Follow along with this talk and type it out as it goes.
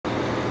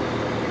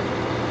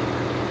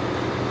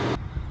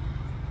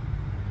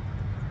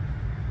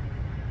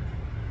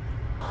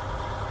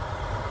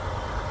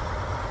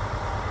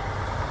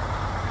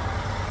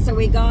so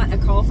we got a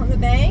call from the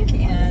bank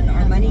and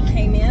our money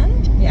came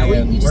in. Yeah,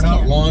 we just we're not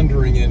can't.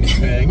 laundering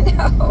anything.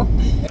 No.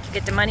 Did you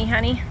get the money,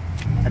 honey?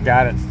 I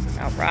got it.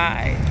 All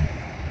right.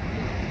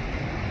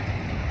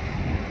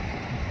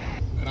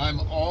 And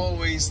I'm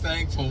always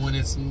thankful when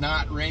it's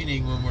not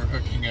raining when we're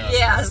hooking up.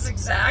 Yes,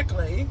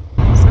 exactly.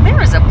 So there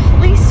is a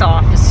police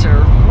officer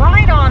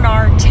right on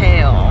our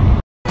tail.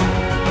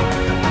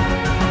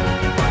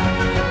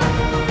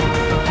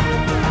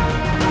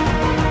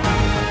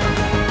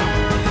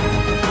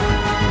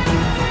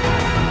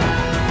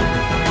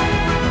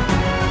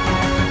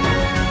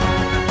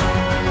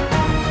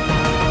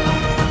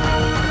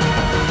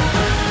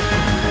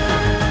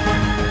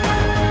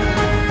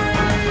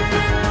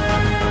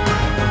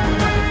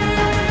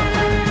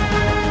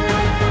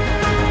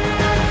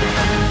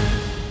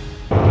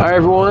 Hi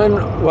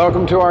everyone,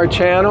 welcome to our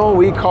channel.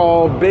 We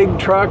call Big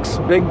Trucks,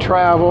 Big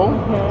Travel.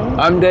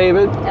 I'm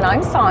David. And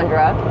I'm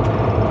Sandra.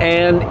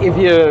 And if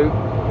you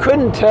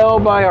couldn't tell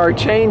by our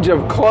change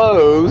of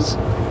clothes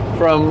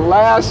from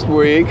last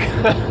week,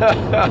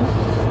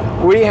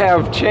 we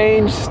have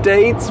changed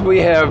states, we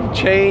have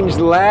changed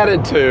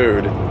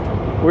latitude.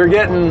 We're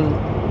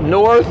getting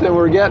north and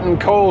we're getting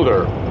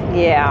colder.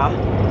 Yeah.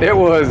 It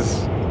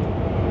was,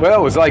 well,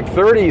 it was like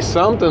 30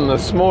 something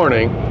this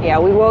morning. Yeah,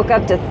 we woke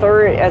up to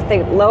 30, I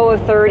think low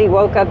of 30,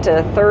 woke up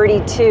to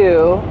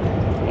 32.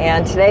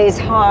 And today's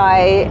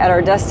high at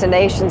our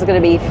destination is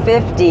going to be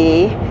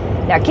 50.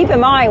 Now keep in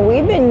mind,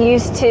 we've been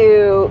used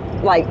to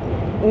like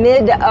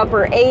mid to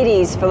upper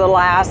 80s for the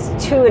last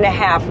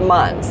 2.5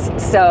 months.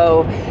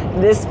 So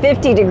this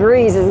 50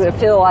 degrees is going to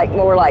feel like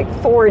more like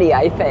 40,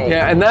 I think.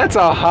 Yeah, and that's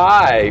a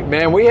high.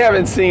 Man, we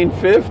haven't seen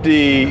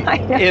 50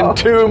 in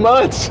 2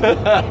 months.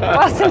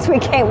 Well, since we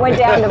went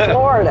down to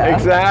Florida.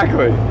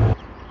 Exactly.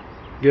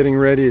 Getting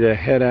ready to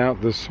head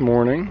out this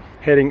morning.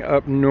 Heading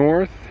up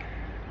north.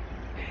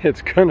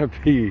 It's gonna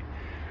be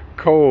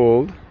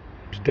cold.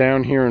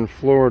 Down here in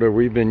Florida,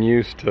 we've been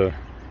used to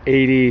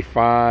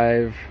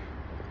 85,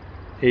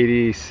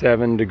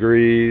 87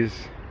 degrees.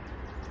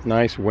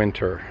 Nice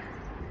winter.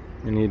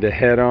 We need to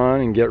head on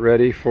and get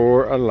ready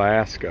for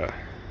Alaska.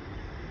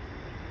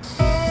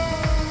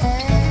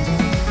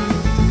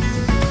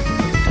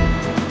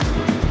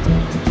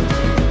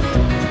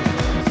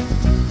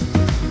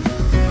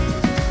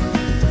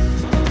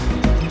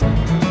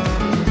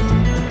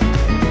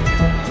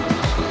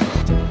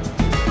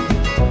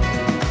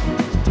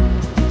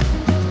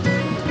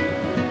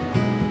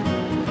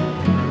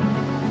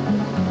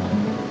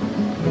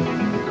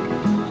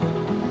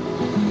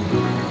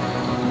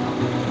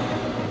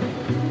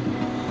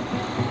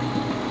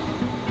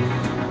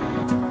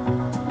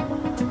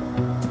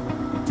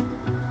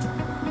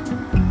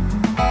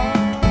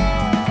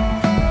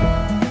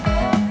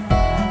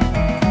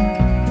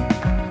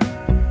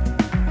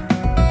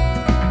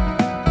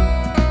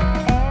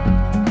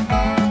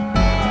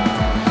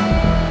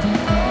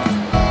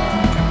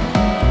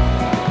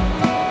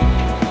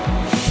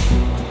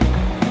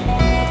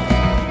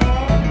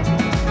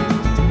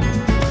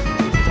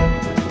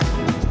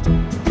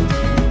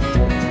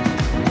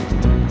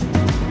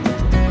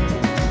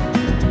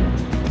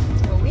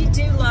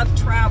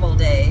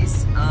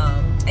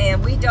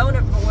 And we don't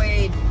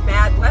avoid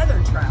bad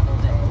weather travel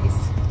days,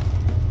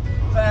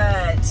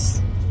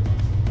 but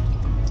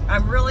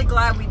I'm really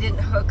glad we didn't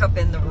hook up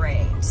in the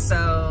rain.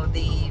 So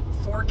the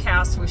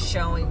forecast was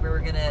showing we were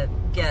going to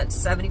get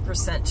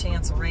 70%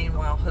 chance of rain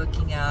while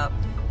hooking up.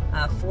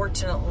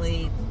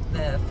 Fortunately,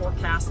 the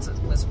forecast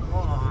was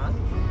wrong,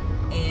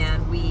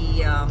 and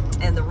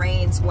and the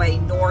rain's way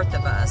north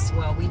of us.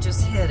 Well, we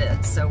just hit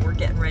it, so we're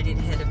getting ready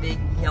to hit a big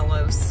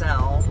yellow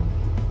cell.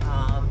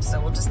 So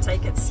we'll just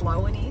take it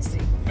slow and easy.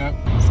 Yep.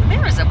 So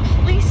there is a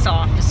police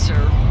officer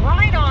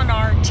right on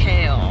our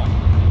tail.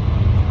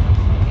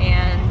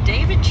 And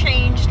David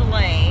changed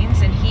lanes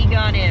and he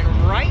got in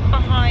right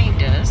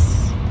behind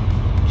us.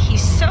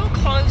 He's so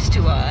close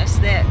to us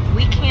that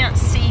we can't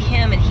see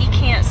him and he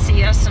can't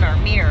see us in our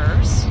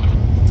mirrors.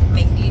 I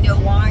mean, do you know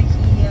why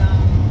he...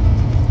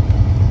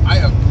 I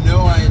have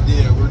no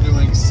idea. We're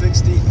doing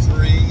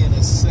 63 and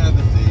a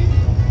 70.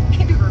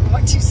 Maybe we're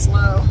going too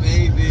slow.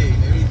 Maybe.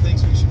 Maybe he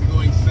thinks we should be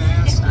going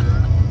faster.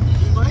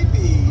 He might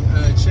be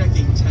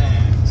checking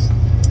tags.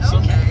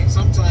 Okay.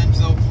 Sometimes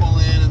they'll pull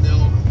in and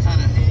they'll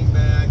kind of hang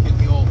back and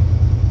he'll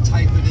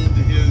type it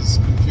into his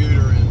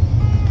computer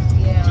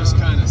and just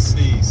kind of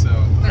see. So.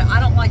 But I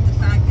don't like the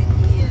fact that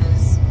he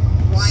is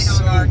right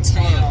on our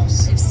tail.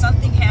 If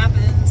something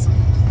happens,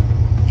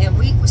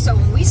 and so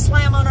when we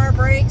slam on our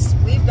brakes,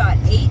 we've got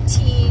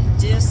 18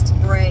 disc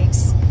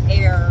brakes,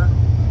 air.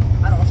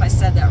 I don't know if I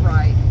said that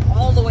right.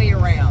 All the way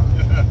around.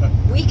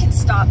 We can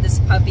stop this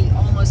puppy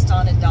almost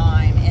on a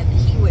dime and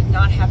he would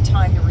not have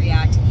time to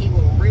react. He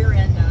will rear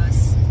end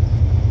us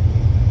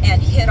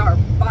and hit our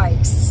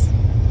bikes.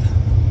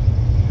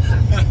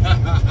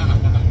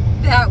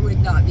 That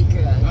would not be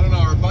good. I don't know,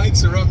 our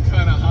bikes are up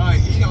kind of high.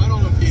 I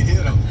don't know if he'd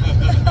hit them.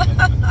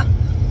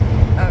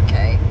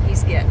 Okay,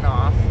 he's getting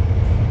off,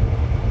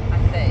 I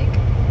think.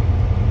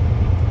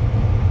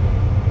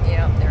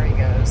 Yep, there he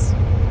goes.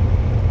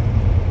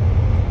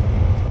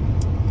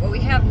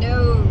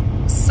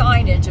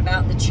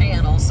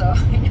 so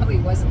I know he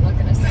wasn't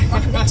looking us up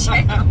on the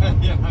channel.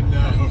 Yeah, I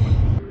know.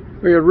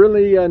 We had a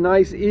really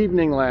nice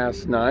evening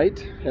last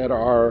night at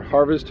our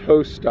Harvest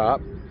Host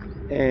stop,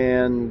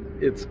 and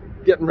it's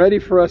getting ready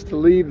for us to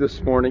leave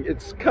this morning.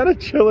 It's kind of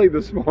chilly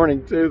this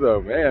morning too,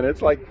 though. Man,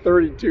 it's like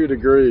 32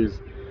 degrees.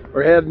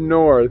 We're heading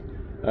north,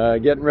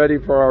 getting ready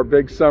for our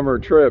big summer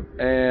trip,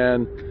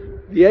 and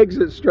the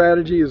exit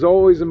strategy is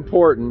always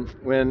important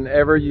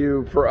whenever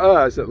you, for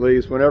us at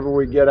least, whenever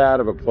we get out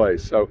of a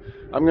place. So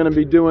I'm going to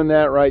be doing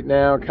that right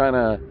now, kind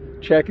of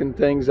checking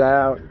things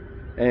out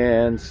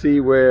and see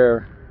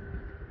where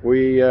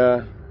we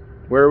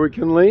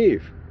can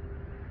leave.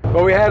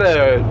 Well, we had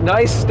a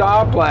nice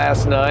stop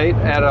last night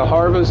at a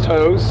Harvest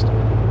Host,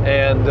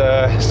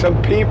 and some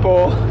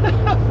people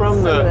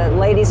from the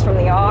ladies from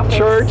the office.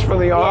 Church from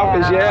the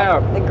office, yeah.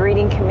 The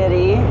greeting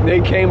committee.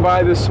 They came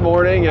by this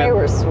morning. And they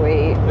were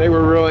sweet. They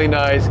were really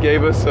nice.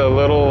 Gave us a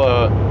little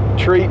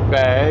treat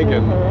bag,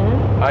 and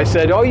I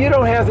said, "Oh, you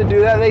don't have to do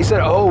that." They said,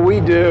 "Oh, we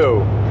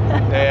do."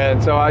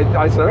 And so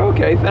I said,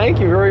 "Okay, thank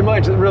you very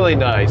much." It's really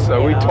nice.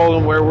 So we told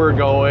them where we're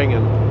going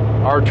and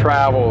our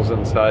travels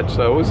and such.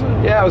 So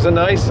it was a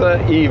nice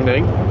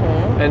evening.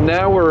 And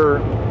now we're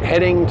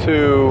heading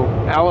to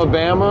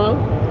Alabama,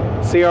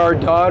 see our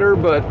daughter,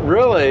 but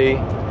really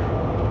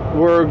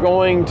we're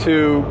going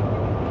to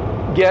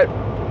get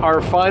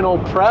our final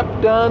prep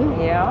done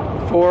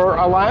for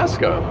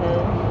Alaska.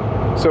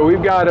 So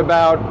we've got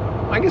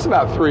I guess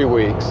about 3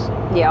 weeks.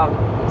 Yeah,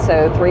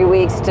 so 3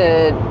 weeks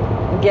to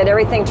get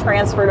everything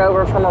transferred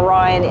over from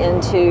Orion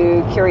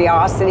into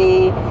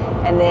Curiosity,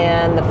 and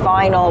then the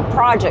final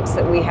projects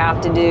that we have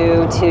to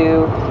do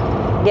to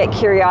get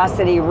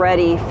Curiosity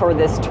ready for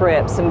this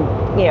trip. Some,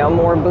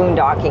 more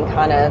boondocking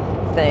kind of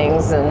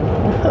things. And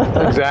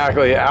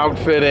exactly,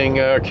 outfitting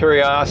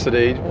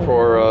Curiosity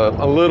for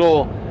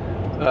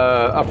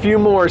a few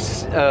more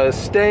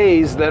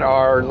stays that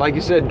are, like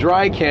you said,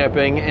 dry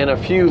camping, and a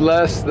few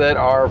less that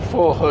are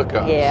full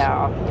hookups.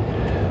 Yeah.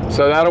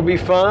 So that'll be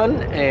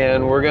fun,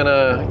 and we're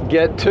gonna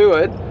get to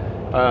it.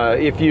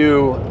 If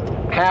you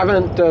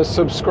haven't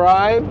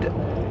subscribed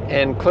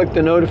and clicked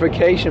the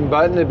notification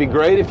button, it'd be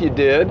great if you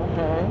did.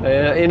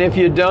 And if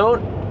you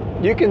don't,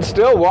 you can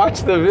still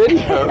watch the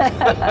video.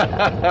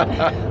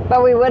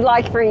 But we would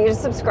like for you to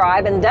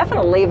subscribe and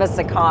definitely leave us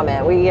a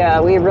comment. We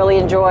really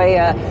enjoy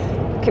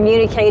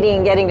communicating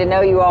and getting to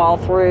know you all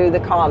through the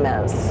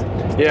comments.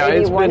 Yeah,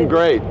 it's been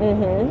great.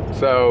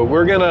 So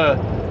we're gonna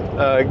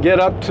get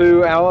up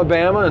to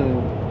Alabama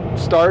and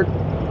start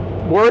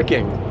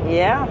working.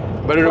 Yeah.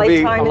 But it'll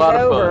be a lot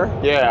of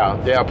fun.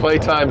 Yeah,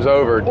 playtime's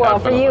over. Well,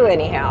 definitely. For you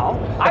anyhow.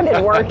 I've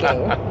been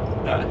working.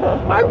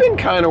 I've been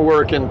kind of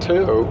working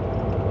too.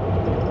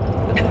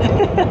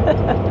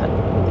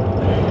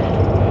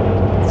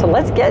 So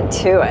let's get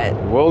to it.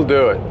 We'll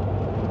do it.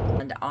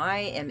 And I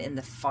am in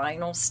the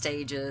final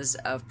stages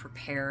of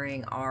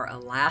preparing our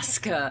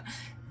Alaska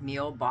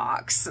meal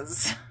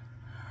boxes.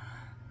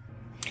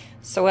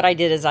 So what I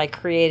did is I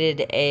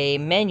created a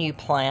menu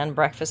plan,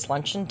 breakfast,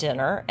 lunch, and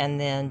dinner, and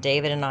then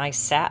David and I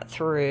sat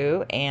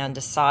through and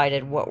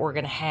decided what we're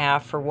going to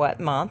have for what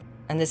month.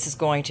 And this is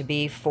going to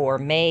be for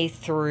May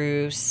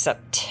through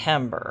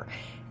September.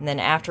 And then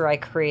after I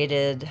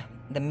created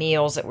the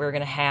meals that we're going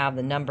to have,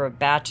 the number of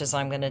batches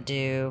I'm going to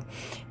do,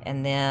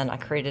 and then I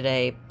created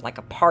a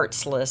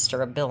parts list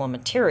or a bill of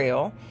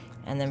material.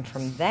 And then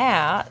from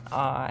that,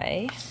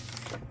 I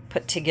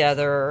put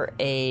together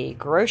a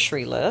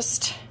grocery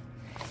list.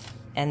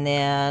 And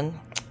then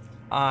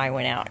I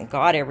went out and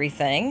got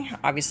everything.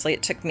 Obviously,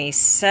 it took me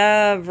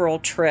several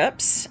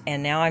trips,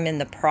 and now I'm in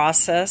the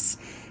process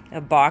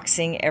of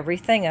boxing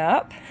everything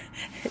up.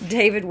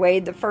 David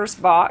weighed the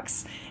first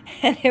box,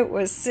 and it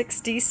was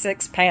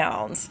 66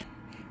 pounds.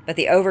 But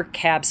the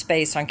overcab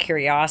space on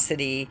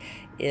Curiosity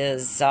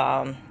is,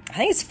 I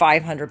think it's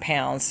 500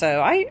 pounds,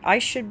 so I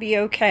should be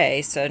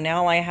okay. So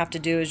now all I have to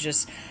do is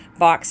just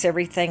box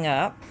everything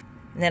up.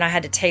 And then I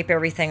had to tape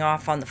everything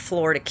off on the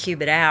floor to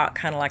cube it out,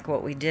 kind of like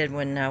what we did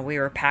when we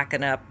were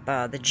packing up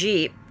the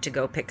Jeep to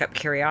go pick up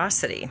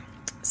Curiosity.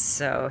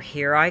 So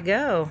here I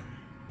go.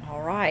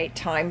 All right,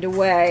 time to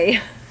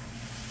weigh.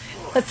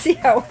 Let's see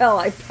how well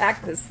I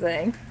packed this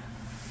thing.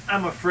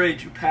 I'm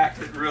afraid you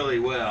packed it really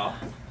well.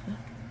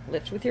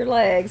 Lift with your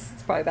legs.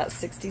 It's probably about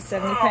 60,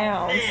 70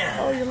 pounds. Man.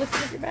 Oh, you're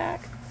lifting with your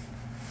back.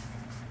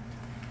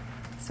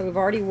 So we've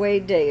already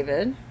weighed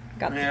David.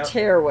 Got the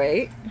tear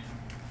weight.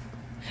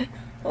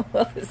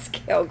 Will the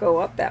scale go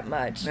up that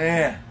much?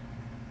 Yeah.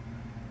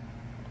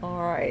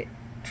 All right.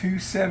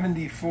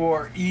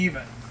 274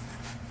 even.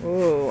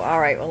 Ooh,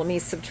 all right. Well, let me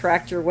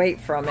subtract your weight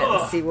from it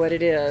and see what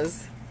it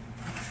is.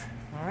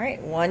 All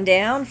right, 1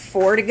 down,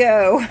 4 to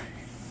go.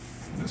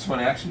 This one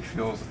actually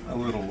feels a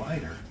little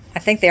lighter. I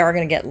think they are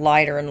going to get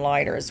lighter and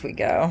lighter as we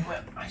go.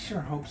 Well, I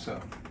sure hope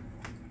so.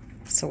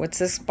 So what's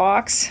this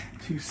box?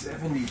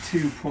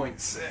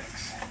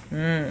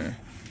 272.6.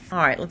 All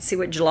right, let's see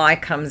what July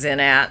comes in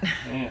at.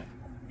 Man.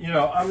 You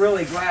know, I'm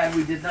really glad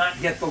we did not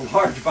get the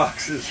large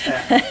boxes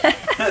at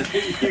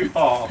the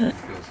U-Haul. It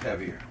feels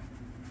heavier.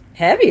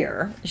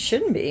 Heavier? It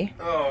shouldn't be.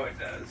 Oh, it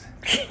does.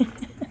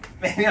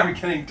 Maybe I'm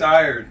getting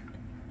tired.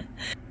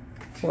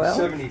 Well,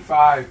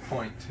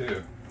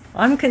 75.2.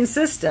 I'm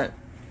consistent.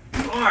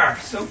 You are.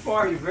 So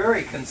far, you're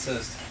very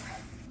consistent.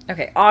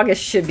 Okay,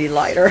 August should be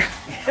lighter.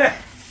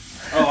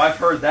 Oh, I've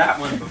heard that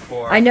one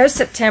before. I know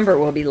September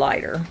will be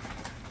lighter.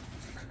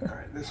 All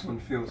right, this one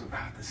feels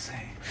about the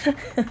same.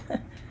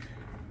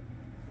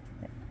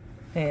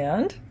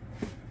 And?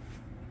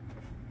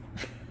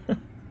 Oh,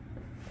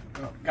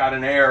 got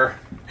an error.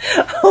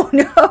 Oh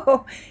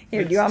no!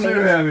 Here, It's do you want me? too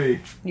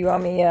heavy. You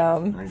want me? I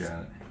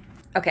got it.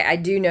 Okay, I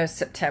do know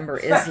September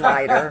is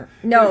lighter.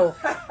 No,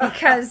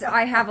 because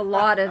I have a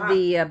lot of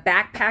the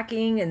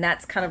backpacking, and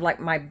that's kind of like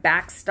my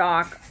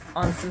backstock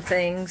on some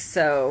things.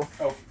 So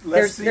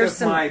let's see if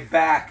my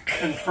back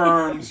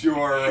confirms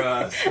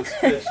your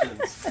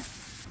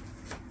suspicions.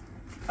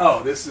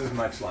 Oh, this is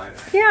much lighter.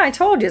 Yeah, I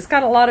told you it's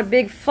got a lot of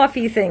big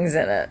fluffy things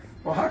in it.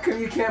 Well, how come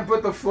you can't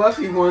put the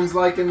fluffy ones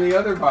like in the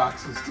other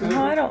boxes too?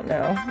 Well, I don't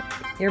know.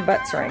 Your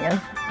butt's ringing.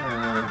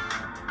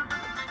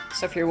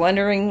 So if you're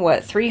wondering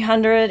what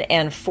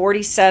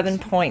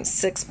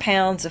 347.6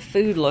 pounds of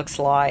food looks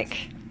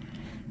like,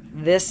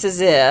 this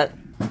is it.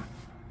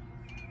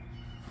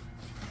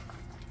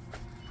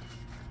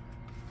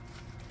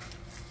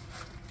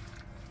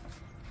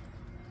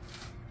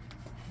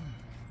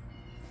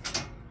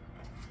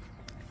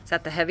 Is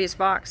that the heaviest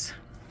box?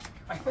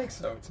 I think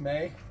so. It's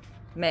May.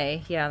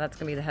 May, yeah, that's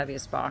gonna be the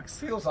heaviest box.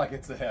 Feels like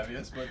it's the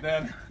heaviest, but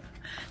then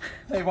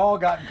they've all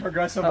gotten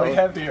progressively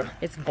heavier.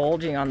 It's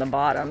bulging on the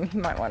bottom.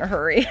 You might want to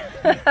hurry.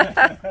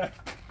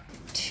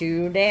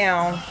 2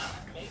 down.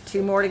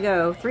 2 more to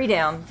go. 3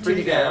 down.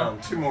 3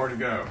 down. 2 more to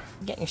go.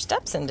 You're getting your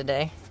steps in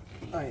today.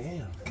 I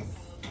am. No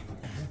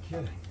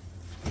kidding.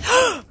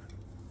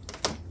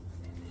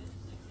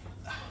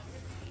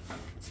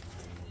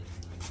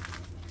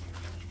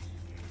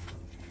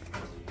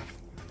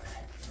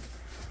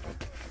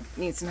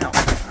 Need some help.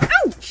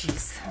 Oh,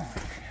 jeez.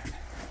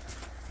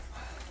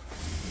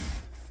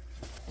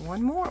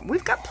 One more.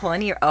 We've got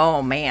plenty of...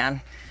 Oh,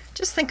 man.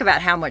 Just think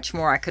about how much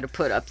more I could have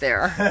put up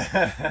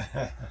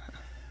there.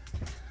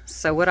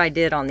 So what I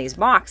did on these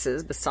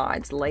boxes,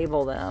 besides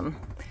label them,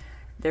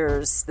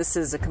 this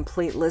is a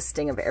complete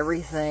listing of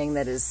everything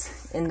that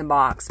is in the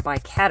box by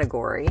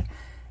category.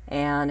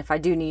 And if I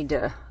do need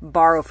to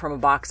borrow from a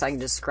box, I can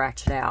just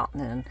scratch it out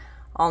and then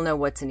I'll know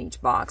what's in each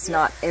box.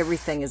 Not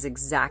everything is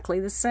exactly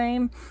the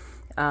same.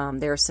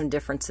 There are some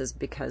differences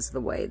because of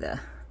the way the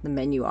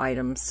menu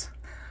items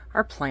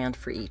are planned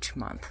for each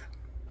month.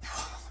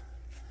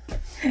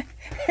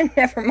 And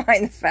never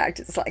mind the fact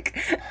it's like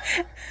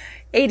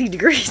 80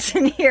 degrees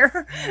in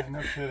here. Yeah,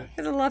 no kidding.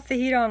 Because I left the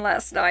heat on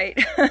last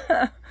night.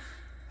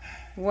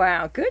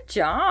 Wow, good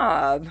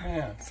job.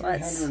 Man,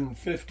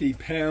 350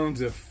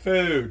 pounds of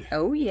food.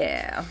 Oh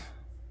yeah.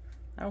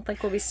 I don't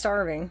think we'll be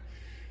starving.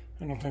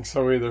 I don't think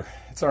so either.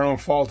 It's our own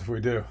fault if we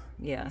do.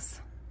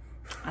 Yes.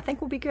 I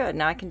think we'll be good.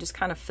 Now I can just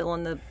kind of fill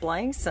in the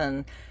blanks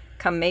and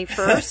come May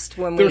 1st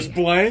when There's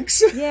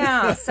blanks?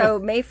 Yeah, so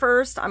May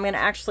 1st I'm going to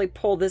actually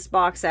pull this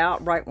box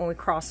out right when we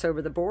cross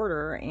over the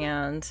border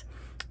and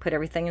put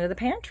everything into the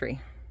pantry.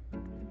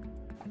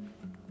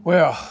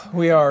 Well,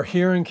 we are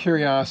here in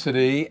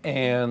Curiosity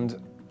and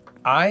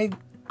I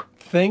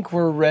think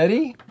we're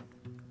ready.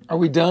 Are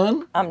we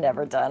done? I'm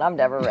never done. I'm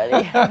never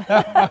ready.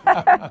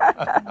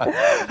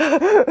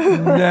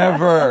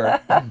 Never.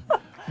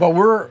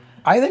 But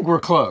I think we're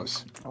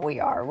close.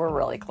 We are. We're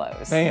really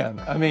close. Man,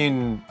 I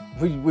mean,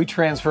 we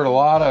transferred a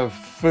lot of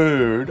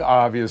food,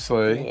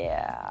 obviously.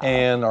 Yeah.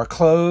 And our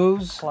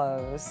clothes.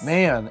 Clothes.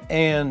 Man,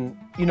 and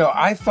you know,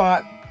 I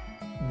thought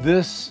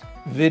this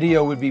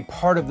video would be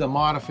part of the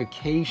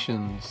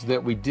modifications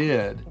that we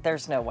did.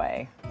 There's no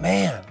way.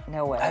 Man.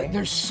 No way.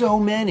 There's so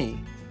many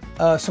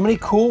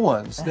cool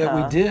ones that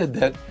we did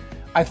that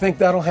I think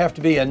that'll have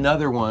to be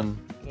another one.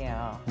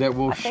 Yeah. That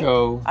we'll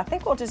show. I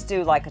think we'll just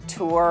do like a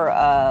tour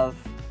of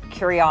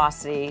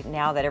Curiosity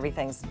now that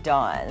everything's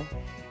done,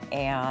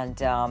 and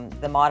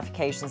the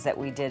modifications that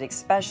we did,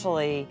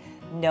 especially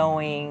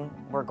knowing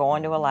we're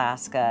going to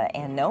Alaska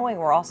and knowing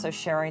we're also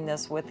sharing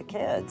this with the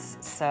kids.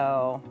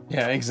 So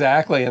yeah,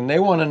 exactly. And they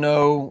want to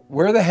know,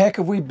 where the heck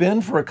have we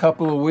been for a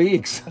couple of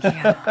weeks?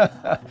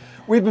 Yeah.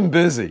 We've been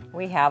busy.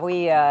 We have.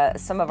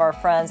 Some of our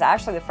friends,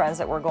 actually the friends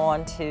that we're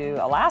going to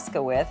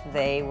Alaska with,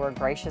 they were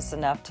gracious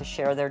enough to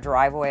share their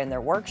driveway and their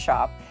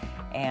workshop.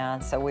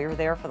 And so we were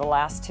there for the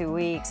last 2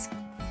 weeks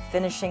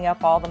finishing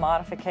up all the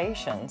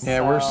modifications. Yeah,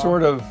 so we're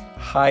sort of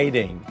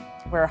hiding.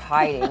 We're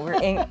hiding.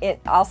 We're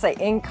I'll say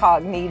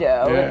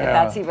incognito, if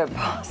that's even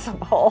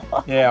possible.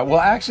 Yeah, well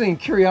actually in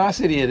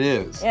Curiosity it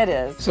is. It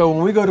is. So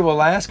when we go to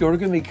Alaska, we're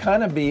going to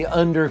kind of be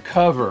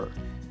undercover.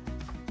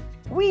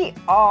 We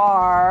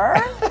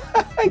are.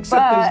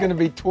 Except there's going to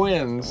be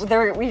twins.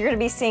 We're going to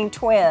be seeing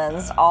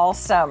twins all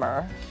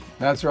summer.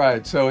 That's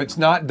right. So it's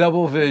not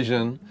double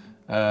vision.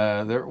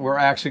 We're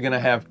actually going to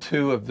have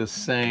 2 of the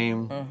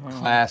same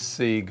Class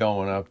C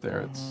going up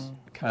there. It's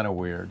kind of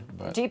weird.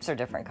 But Jeeps are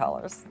different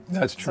colors.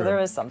 that's true. So there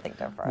is something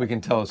different. We can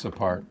tell us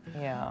apart.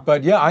 Yeah.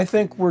 But yeah, I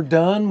think we're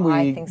done.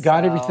 We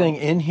got so. everything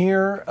in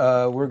here.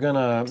 We're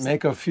gonna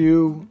make a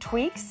few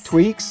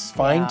tweaks,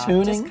 fine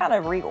tuning. Just kind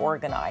of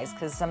reorganize,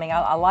 because I mean,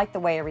 I like the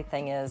way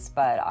everything is,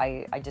 but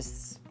I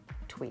just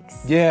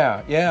tweaks.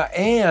 Yeah,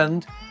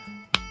 and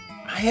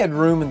I had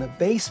room in the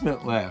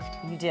basement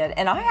left. You did,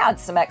 and I had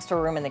some extra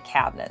room in the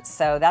cabinets,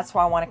 so that's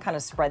why I want to kind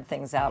of spread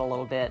things out a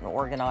little bit and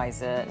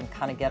organize it and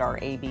kind of get our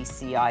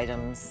ABC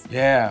items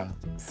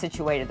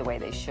situated the way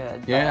they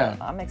should. Yeah.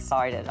 But I'm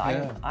excited.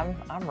 Yeah.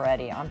 I'm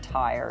ready. I'm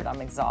tired. I'm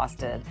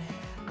exhausted.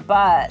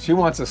 But She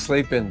wants a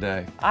sleep-in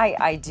day.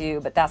 I do,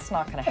 but that's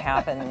not going to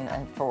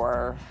happen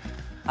for,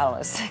 I don't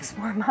know, 6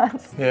 more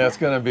months. Yeah, it's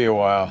going to be a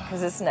while. Because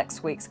this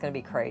next week's going to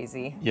be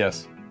crazy.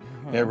 Yes,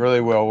 it really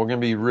will. We're going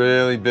to be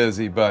really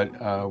busy, but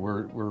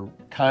we're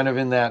kind of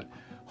in that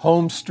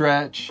home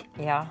stretch.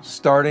 Yeah.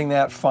 Starting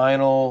that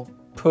final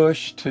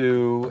push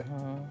to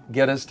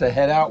get us to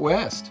head out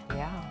west.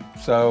 Yeah.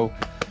 So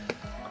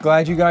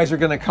glad you guys are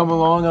going to come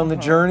along on the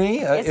journey.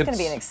 It's going to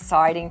be an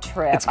exciting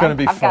trip. It's going to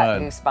be I've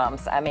fun. got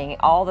goosebumps. I mean,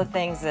 all the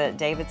things that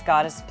David's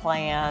got us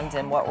planned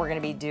and what we're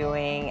going to be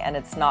doing, and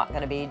it's not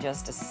going to be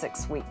just a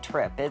 6-week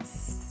trip.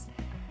 It's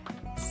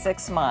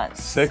 6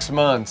 months. 6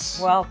 months.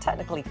 Well,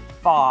 technically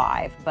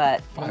 5,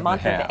 but the and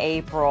month a of half.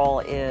 April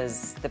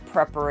is the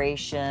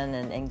preparation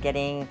and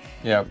getting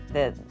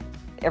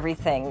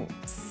everything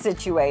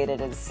situated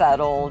and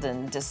settled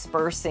and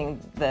dispersing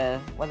the,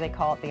 what do they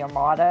call it, the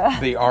Armada?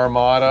 The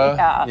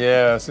Armada.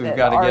 Yeah. So we've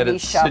got to get RV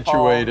it shuffle.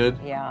 situated.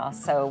 Yeah,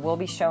 so we'll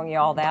be showing you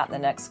all that in the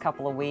next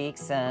couple of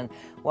weeks and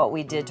what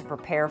we did to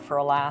prepare for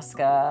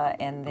Alaska,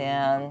 and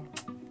then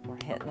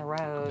we're hitting the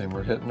road. And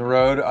we're hitting the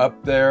road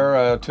up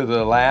there to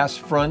the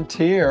last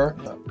frontier.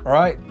 All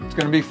right, it's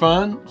going to be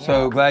fun.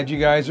 So glad you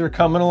guys are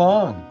coming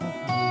along.